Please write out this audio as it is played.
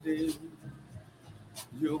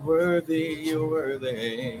You're worthy, you're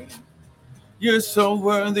worthy. You're so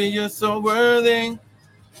worthy, you're so worthy.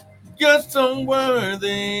 You're so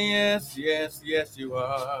worthy. Yes, yes, yes, you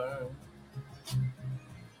are.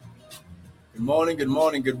 Good morning, good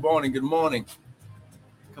morning, good morning, good morning.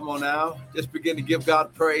 Come on now. Just begin to give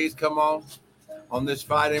God praise. Come on this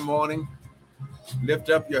Friday morning. Lift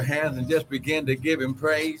up your hands and just begin to give him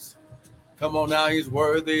praise. Come on now. He's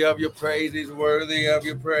worthy of your praise. He's worthy of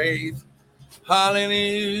your praise.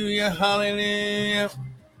 Hallelujah, hallelujah.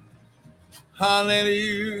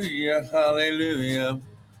 Hallelujah, hallelujah.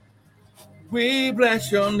 We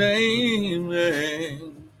bless your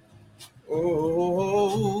name.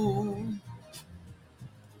 Oh,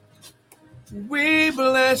 we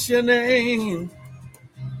bless your name.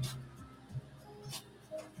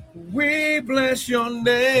 We bless your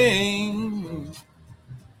name.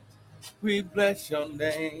 We bless your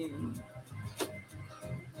name.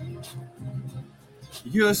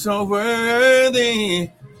 You're so worthy.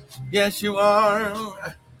 Yes, you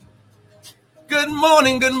are. Good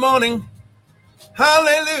morning, good morning.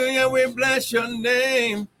 Hallelujah, we bless your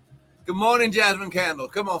name. Good morning, Jasmine Candle.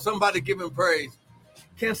 Come on, somebody give him praise.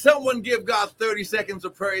 Can someone give God 30 seconds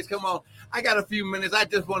of praise? Come on. I got a few minutes. I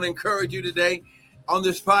just want to encourage you today on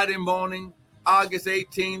this Friday morning, August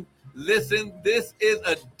 18th. Listen, this is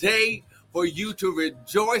a day for you to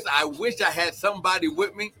rejoice. I wish I had somebody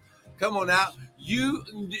with me. Come on out.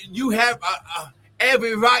 You have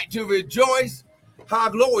every right to rejoice. How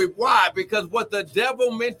glory. Why? Because what the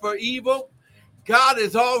devil meant for evil, God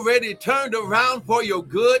has already turned around for your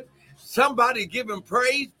good. Somebody give him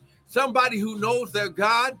praise. Somebody who knows their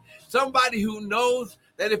God. Somebody who knows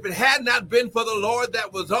that if it had not been for the Lord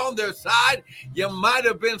that was on their side, you might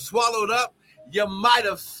have been swallowed up. You might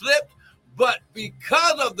have slipped. But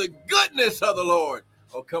because of the goodness of the Lord,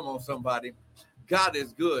 oh, come on, somebody. God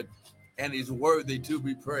is good and he's worthy to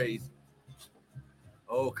be praised.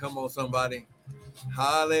 Oh, come on, somebody.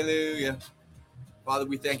 Hallelujah. Father,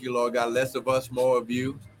 we thank you, Lord God. Less of us, more of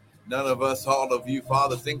you. None of us, all of you.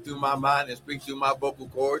 Father, think through my mind and speak through my vocal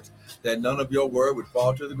cords that none of your word would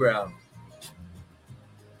fall to the ground.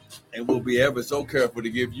 And we'll be ever so careful to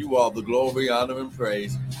give you all the glory, honor, and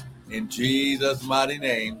praise. In Jesus' mighty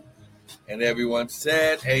name. And everyone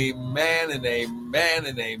said amen and amen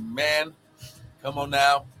and amen. Come on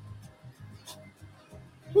now.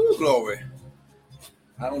 Woo, glory.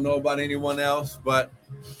 I don't know about anyone else, but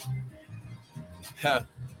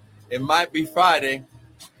it might be Friday.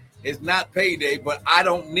 It's not payday, but I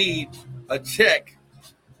don't need a check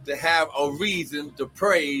to have a reason to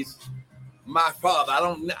praise my Father.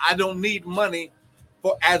 I don't need money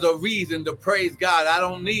for as a reason to praise God. I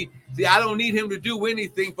don't need him to do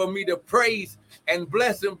anything for me to praise and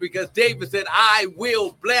bless him, because David said, I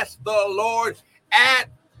will bless the Lord at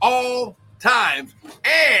all times.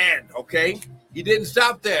 And, okay, he didn't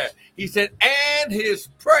stop there. He said, and his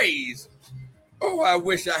praise. Oh, I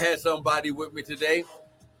wish I had somebody with me today.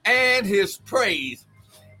 And his praise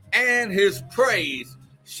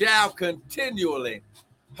shall continually,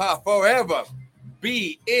 forever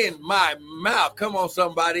be in my mouth. Come on,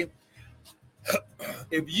 somebody.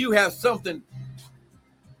 If you have something,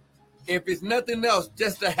 if it's nothing else,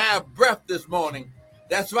 just to have breath this morning,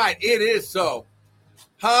 that's right, it is so.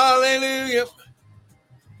 Hallelujah.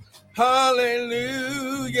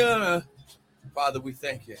 Hallelujah. Father, we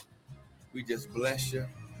thank you. We just bless you.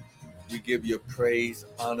 We give you praise,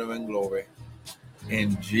 honor, and glory.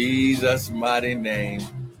 In Jesus' mighty name.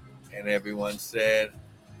 And everyone said,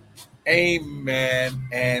 amen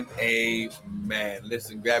and amen.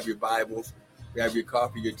 Listen, grab your Bibles, grab your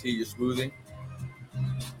coffee, your tea, your smoothie,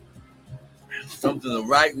 something to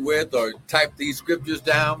write with, or type these scriptures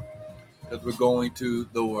down, because we're going to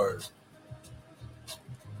the Word.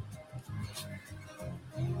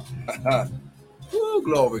 Woo,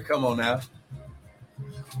 glory. Come on now.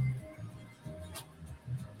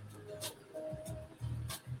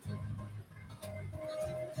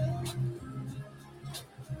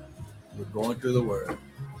 We're going to the Word.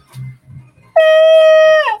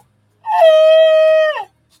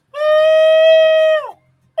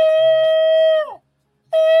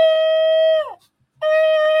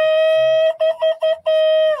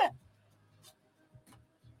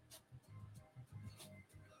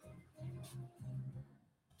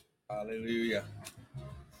 Hallelujah.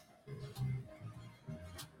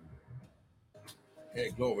 Hey,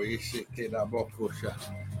 glory. Here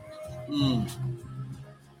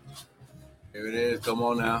it is. Come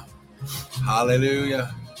on now.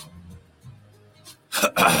 Hallelujah.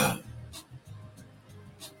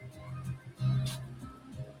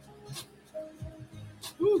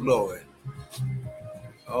 Ooh, glory.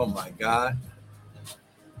 Oh my God.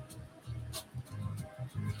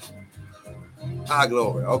 Ah,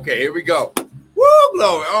 glory. Okay, here we go. Woo,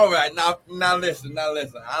 glory. All right, now listen.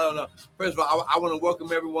 I don't know. First of all, I want to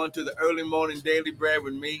welcome everyone to the early morning daily bread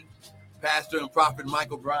with me, Pastor and Prophet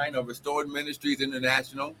Michael Bryan of Restored Ministries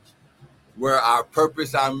International, where our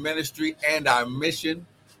purpose, our ministry, and our mission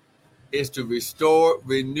is to restore,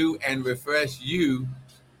 renew, and refresh you,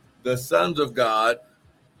 the sons of God,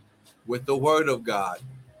 with the word of God.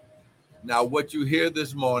 Now, what you hear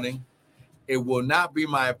this morning, it will not be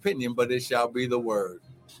my opinion, but it shall be the word.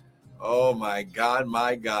 Oh my God,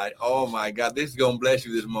 my God. Oh my God. This is going to bless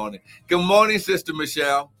you this morning. Good morning, Sister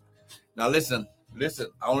Michelle. Now listen.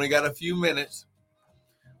 I only got a few minutes,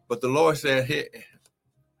 but the Lord said, hey,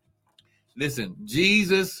 listen,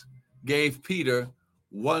 Jesus gave Peter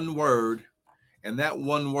one word, and that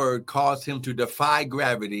one word caused him to defy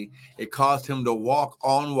gravity. It caused him to walk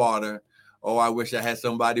on water. Oh, I wish I had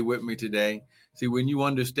somebody with me today. See, when you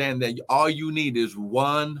understand that all you need is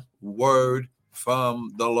one word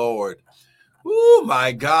from the Lord. Oh,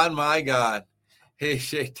 my God, my God. Hey,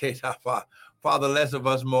 Father, less of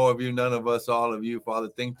us, more of you, none of us, all of you. Father,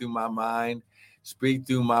 think through my mind, speak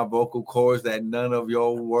through my vocal cords, that none of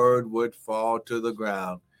your word would fall to the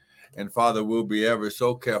ground. And Father, we'll be ever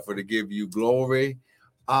so careful to give you glory,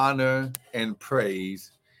 honor, and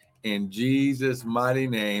praise in Jesus' mighty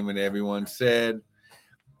name. And everyone said,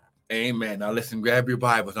 amen. Now listen, grab your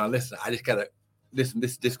Bibles. Now listen, I just got to listen.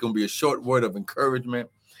 This is going to be a short word of encouragement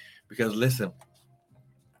because listen,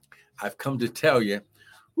 I've come to tell you.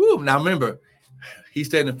 Woo, now remember, he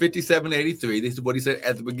said in 5783, this is what he said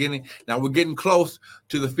at the beginning. Now we're getting close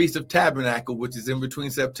to the Feast of Tabernacle, which is in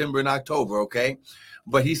between September and October, okay?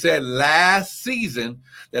 But he said last season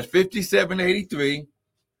that 5783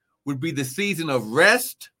 would be the season of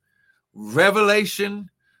rest, revelation,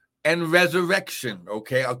 and resurrection,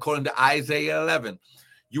 okay? According to Isaiah 11.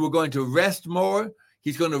 You are going to rest more.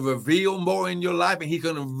 He's going to reveal more in your life, and he's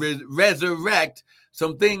going to resurrect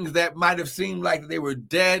some things that might have seemed like they were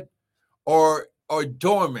dead or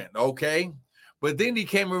dormant, okay? But then he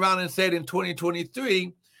came around and said in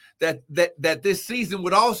 2023 that this season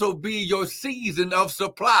would also be your season of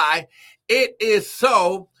supply. It is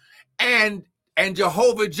so, and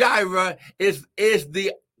Jehovah Jireh is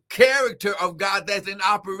the character of God that's in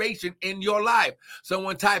operation in your life.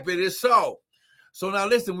 Someone type, it is so. So now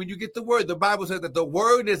listen, when you get the word, the Bible says that the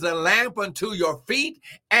word is a lamp unto your feet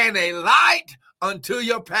and a light unto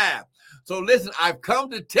your path. So listen, I've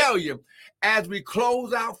come to tell you, as we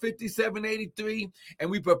close out 5783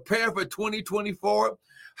 and we prepare for 2024,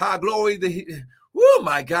 how glory, oh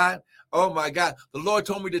my God, the Lord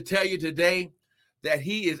told me to tell you today that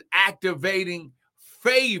he is activating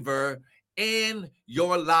favor in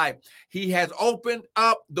your life. He has opened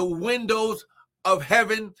up the windows of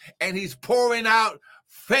heaven and he's pouring out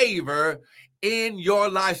favor in your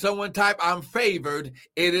life. Someone type, I'm favored.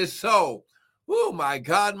 It is so. Oh my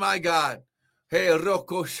God, my God. Hey,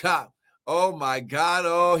 Rokosha. Oh my God.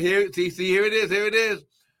 Oh, here it is.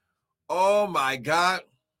 Oh my God.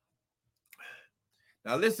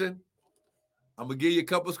 Now listen, I'm going to give you a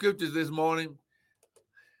couple scriptures this morning.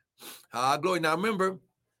 Glory. Now remember,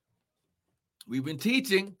 we've been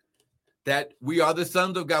teaching that we are the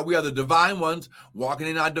sons of God. We are the divine ones walking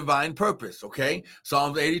in our divine purpose, okay?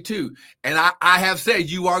 Psalms 82. And I have said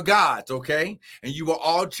you are God's, okay? And you are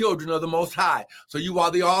all children of the Most High. So you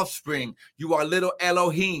are the offspring. You are little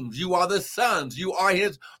Elohims. You are the sons. You are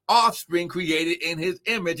his offspring created in his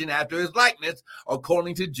image and after his likeness,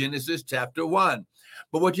 according to Genesis chapter 1.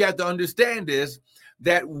 But what you have to understand is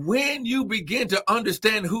that when you begin to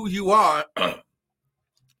understand who you are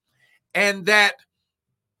and that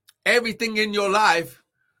everything in your life,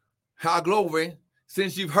 glory,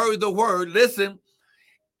 since you've heard the word, listen,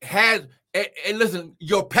 listen,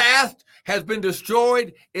 your past has been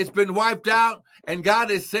destroyed. It's been wiped out. And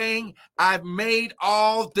God is saying, I've made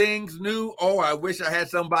all things new. Oh, I wish I had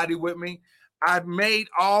somebody with me. I've made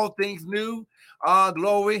all things new.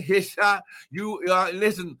 Glory, Hisha.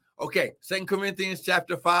 Listen, okay, 2 Corinthians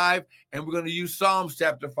chapter 5, and we're going to use Psalms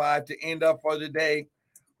chapter 5 to end up for the day.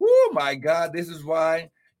 Oh, my God, this is why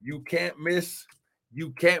you can't miss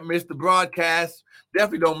the broadcast.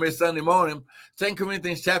 Definitely don't miss Sunday morning. 2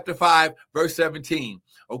 Corinthians chapter 5, verse 17.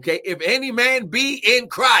 Okay, if any man be in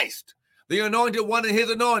Christ, the anointed one in his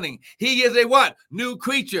anointing, he is a what? New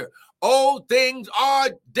creature. Old things are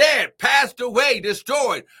dead, passed away,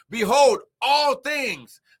 destroyed. Behold, all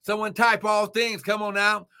things. Someone type all things. Come on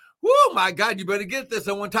now. Whoa, my God, you better get this.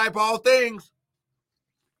 Someone type all things.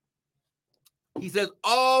 He says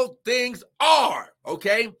all things are,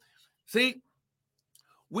 okay? See,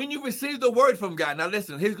 when you receive the word from God, now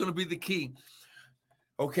listen, here's going to be the key.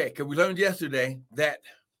 Okay, because we learned yesterday that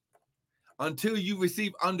until you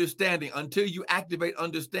receive understanding, until you activate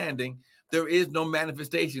understanding, there is no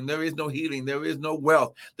manifestation, there is no healing, there is no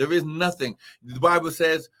wealth, there is nothing. The Bible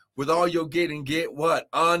says, with all you're getting, get what?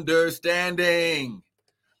 Understanding.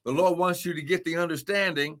 The Lord wants you to get the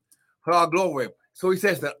understanding for our glory. So he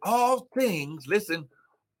says that all things, listen,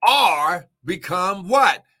 are become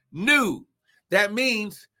what? New. That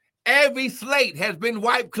means every slate has been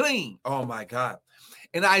wiped clean. Oh my God.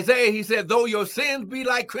 In Isaiah, he said, though your sins be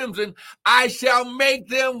like crimson, I shall make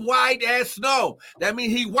them white as snow. That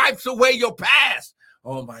means he wipes away your past.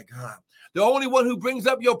 Oh my God. The only one who brings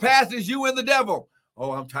up your past is you and the devil.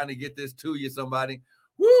 Oh, I'm trying to get this to you, somebody.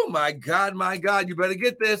 Woo, my God, you better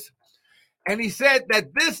get this. And he said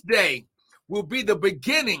that this day will be the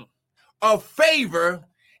beginning of favor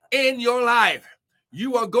in your life.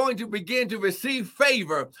 You are going to begin to receive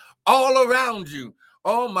favor all around you.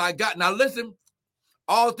 Oh my God. Now listen,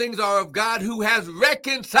 all things are of God, who has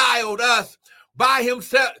reconciled us by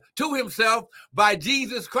himself to himself by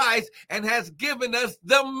Jesus Christ, and has given us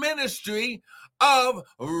the ministry of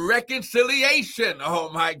reconciliation. Oh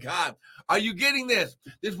my God. Are you getting this?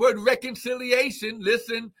 This word reconciliation,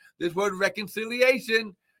 listen, this word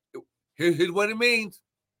reconciliation, here's what it means.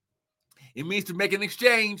 It means to make an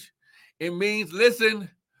exchange. It means, listen,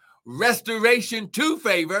 restoration to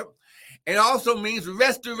favor. It also means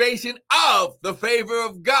restoration of the favor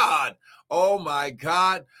of God. Oh my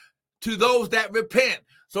God, to those that repent.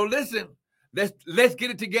 So listen, let's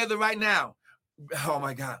get it together right now. Oh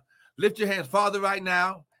my God. Lift your hands. Father, right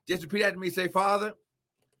now, just repeat after me. Say, Father,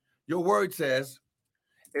 your word says,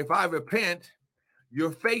 if I repent,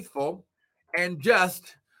 you're faithful and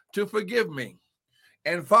just to forgive me.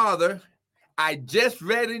 And Father, I just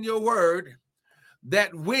read in your word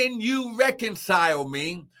that when you reconcile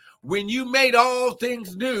me, when you made all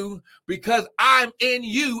things new, because I'm in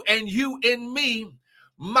you and you in me,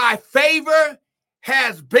 my favor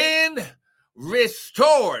has been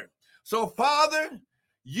restored. So, Father,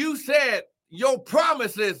 you said your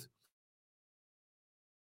promises,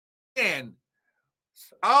 and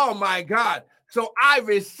oh my God. So I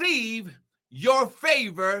receive your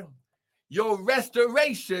favor, your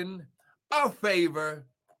restoration of favor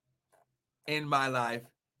in my life,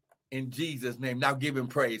 in Jesus' name. Now give him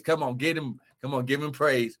praise. Come on, give him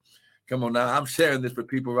praise. Come on now. I'm sharing this with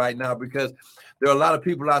people right now because there are a lot of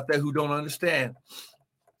people out there who don't understand.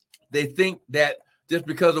 They think that just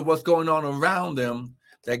because of what's going on around them,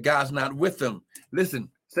 that God's not with them. Listen,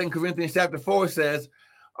 2 Corinthians chapter 4 says,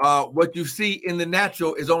 what you see in the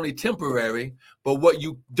natural is only temporary, but what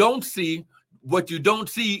you don't see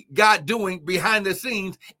God doing behind the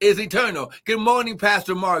scenes is eternal. Good morning,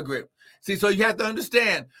 Pastor Margaret. See, so you have to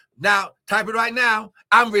understand. Now, type it right now.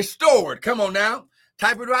 I'm restored. Come on now.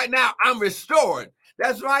 Type it right now. I'm restored.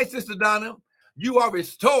 That's right, Sister Donna. You are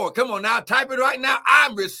restored. Come on now. Type it right now.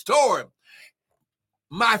 I'm restored.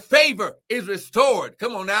 My favor is restored.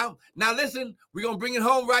 Come on now. Now listen, we're going to bring it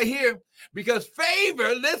home right here because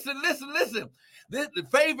favor, listen. The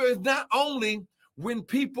favor is not only when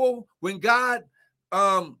God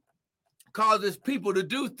causes people to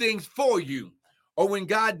do things for you, or when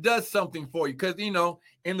God does something for you. Because,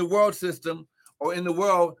 in the world system or in the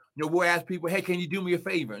world, we'll ask people, hey, can you do me a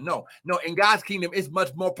favor? No, in God's kingdom, it's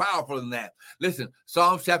much more powerful than that. Listen,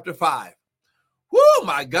 Psalms chapter 5. Woo,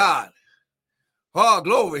 my God. Oh,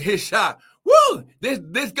 glory, his shot. Woo,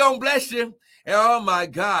 this gonna bless you. Oh, my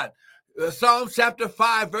God. Psalms chapter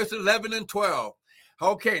 5, verse 11 and 12.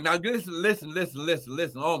 Okay, now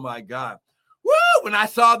listen. Oh, my God. Woo, when I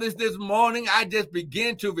saw this morning, I just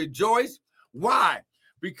began to rejoice. Why?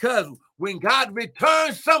 Because when God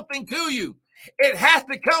returns something to you, it has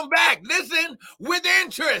to come back. Listen, with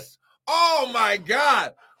interest. Oh, my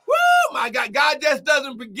God. Woo, my God. God just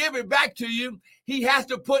doesn't give it back to you. He has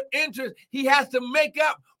to put interest. He has to make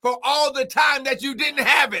up for all the time that you didn't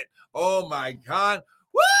have it. Oh, my God.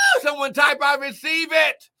 Woo, someone type, I receive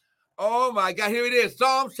it. Oh, my God. Here it is.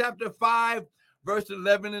 Psalms chapter 5, verse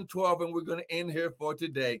 11 and 12. And we're going to end here for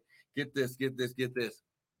today. Get this.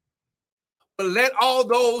 But let all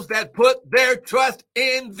those that put their trust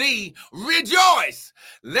in thee rejoice.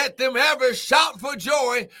 Let them ever shout for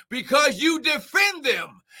joy because you defend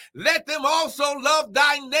them. Let them also love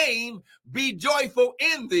thy name, be joyful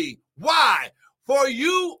in thee. Why? For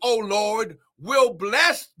you, O Lord, will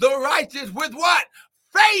bless the righteous with what?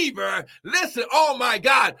 Favor. Listen, oh my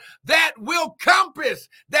God, that will compass,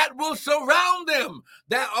 that will surround them,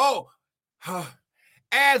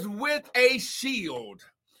 as with a shield.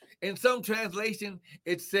 In some translation,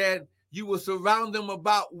 it said You will surround them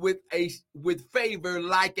about with favor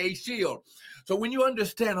like a shield. So when you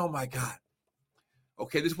understand, oh my God,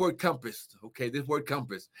 okay, this word compass,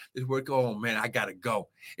 oh man, I gotta go.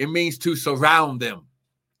 It means to surround them.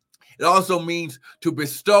 It also means to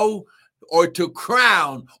bestow or to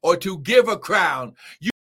crown or to give a crown.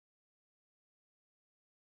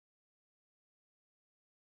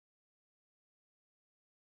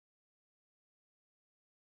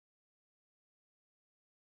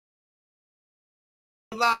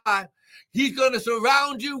 He's going to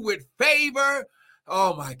surround you with favor.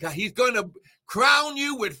 Oh my God. He's going to crown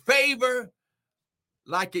you with favor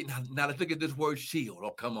like it. Now let's look at this word shield.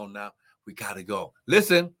 Oh, come on now. We got to go.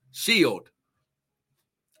 Listen, shield.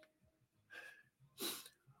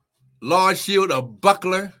 Large shield, a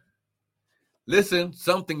buckler. Listen,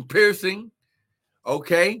 something piercing.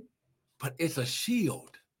 Okay. But it's a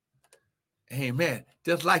shield. Amen.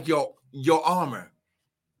 Just like your armor.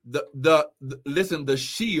 Listen, the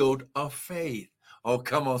shield of faith. Oh,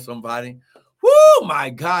 come on, somebody. Woo, my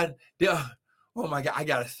God. Oh my God, I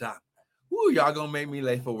gotta stop. Woo, y'all gonna make me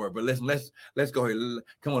late for work. But listen, let's go ahead.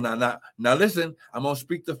 Come on now listen, I'm gonna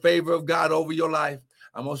speak the favor of God over your life.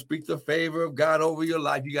 I'm gonna speak the favor of God over your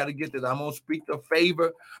life. You gotta get this. I'm gonna speak the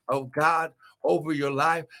favor of God over your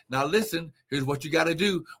life. Now listen, here's what you gotta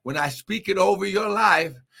do. When I speak it over your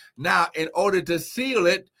life, now in order to seal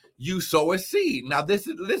it, you sow a seed. Now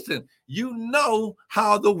listen, you know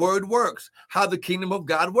how the word works, how the kingdom of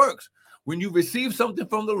God works. When you receive something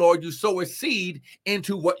from the Lord, you sow a seed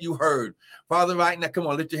into what you heard. Father, right now, come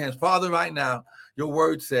on, lift your hands. Father, right now, your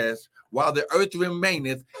word says, while the earth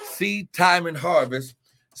remaineth, seed time and harvest,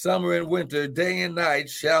 summer and winter, day and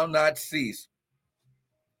night shall not cease.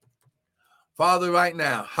 Father, right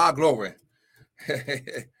now, high glory.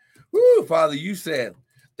 Woo, Father, you said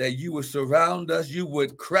that you would surround us, you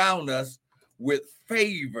would crown us with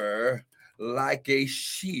favor like a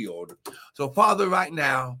shield. So, Father, right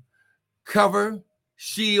now, cover,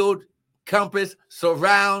 shield, compass,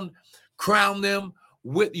 surround, crown them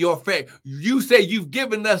with your favor. You say you've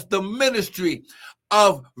given us the ministry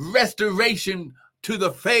of restoration to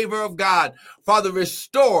the favor of God. Father,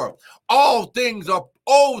 restore. Old things are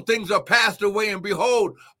passed away, and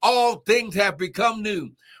behold, all things have become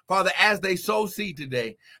new. Father, as they sow seed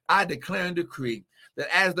today, I declare and decree that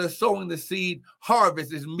as they're sowing the seed,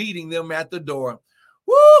 harvest is meeting them at the door.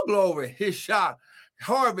 Woo, glory. His shot.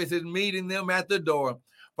 Harvest is meeting them at the door.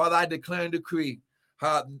 Father, I declare and decree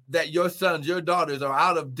that your sons, your daughters are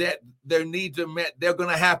out of debt. Their needs are met. They're going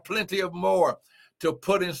to have plenty of more to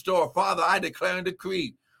put in store. Father, I declare and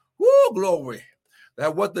decree, woo, glory,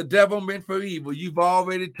 that what the devil meant for evil, you've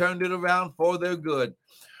already turned it around for their good.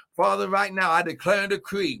 Father, right now, I declare and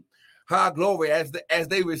decree, glory, as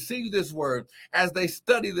they receive this word, as they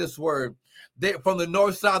study this word, from the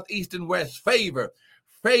north, south, east, and west, favor,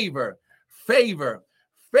 favor, favor,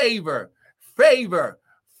 favor, favor,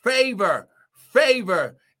 favor,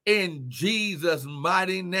 favor in Jesus'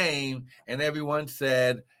 mighty name. And everyone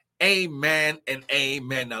said, amen and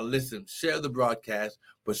amen. Now listen, share the broadcast,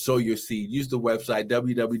 but sow your seed. Use the website,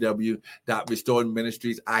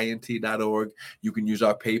 www.restoredministriesint.org. You can use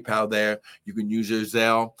our PayPal there. You can use your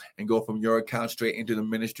Zelle and go from your account straight into the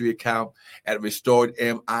ministry account at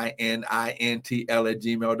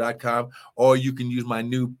restoredminintl@gmail.com. Or you can use my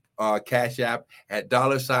new Cash App at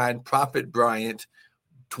 $ Prophet Bryant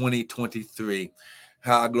 2023.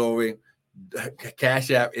 Glory.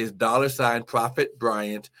 Cash App is $ Prophet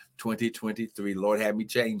Bryant 2023. Lord, have me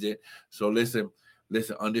change it. So listen,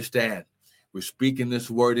 understand. We're speaking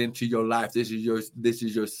this word into your life. This is your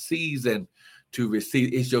season to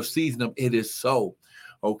receive. It's your season of it is so.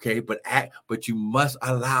 Okay, but you must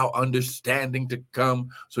allow understanding to come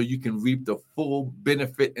so you can reap the full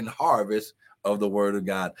benefit and harvest of the word of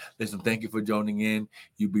God. Listen, thank you for joining in.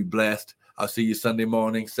 You be blessed. I'll see you Sunday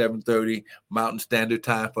morning, 7:30 Mountain Standard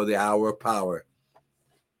Time for the Hour of Power.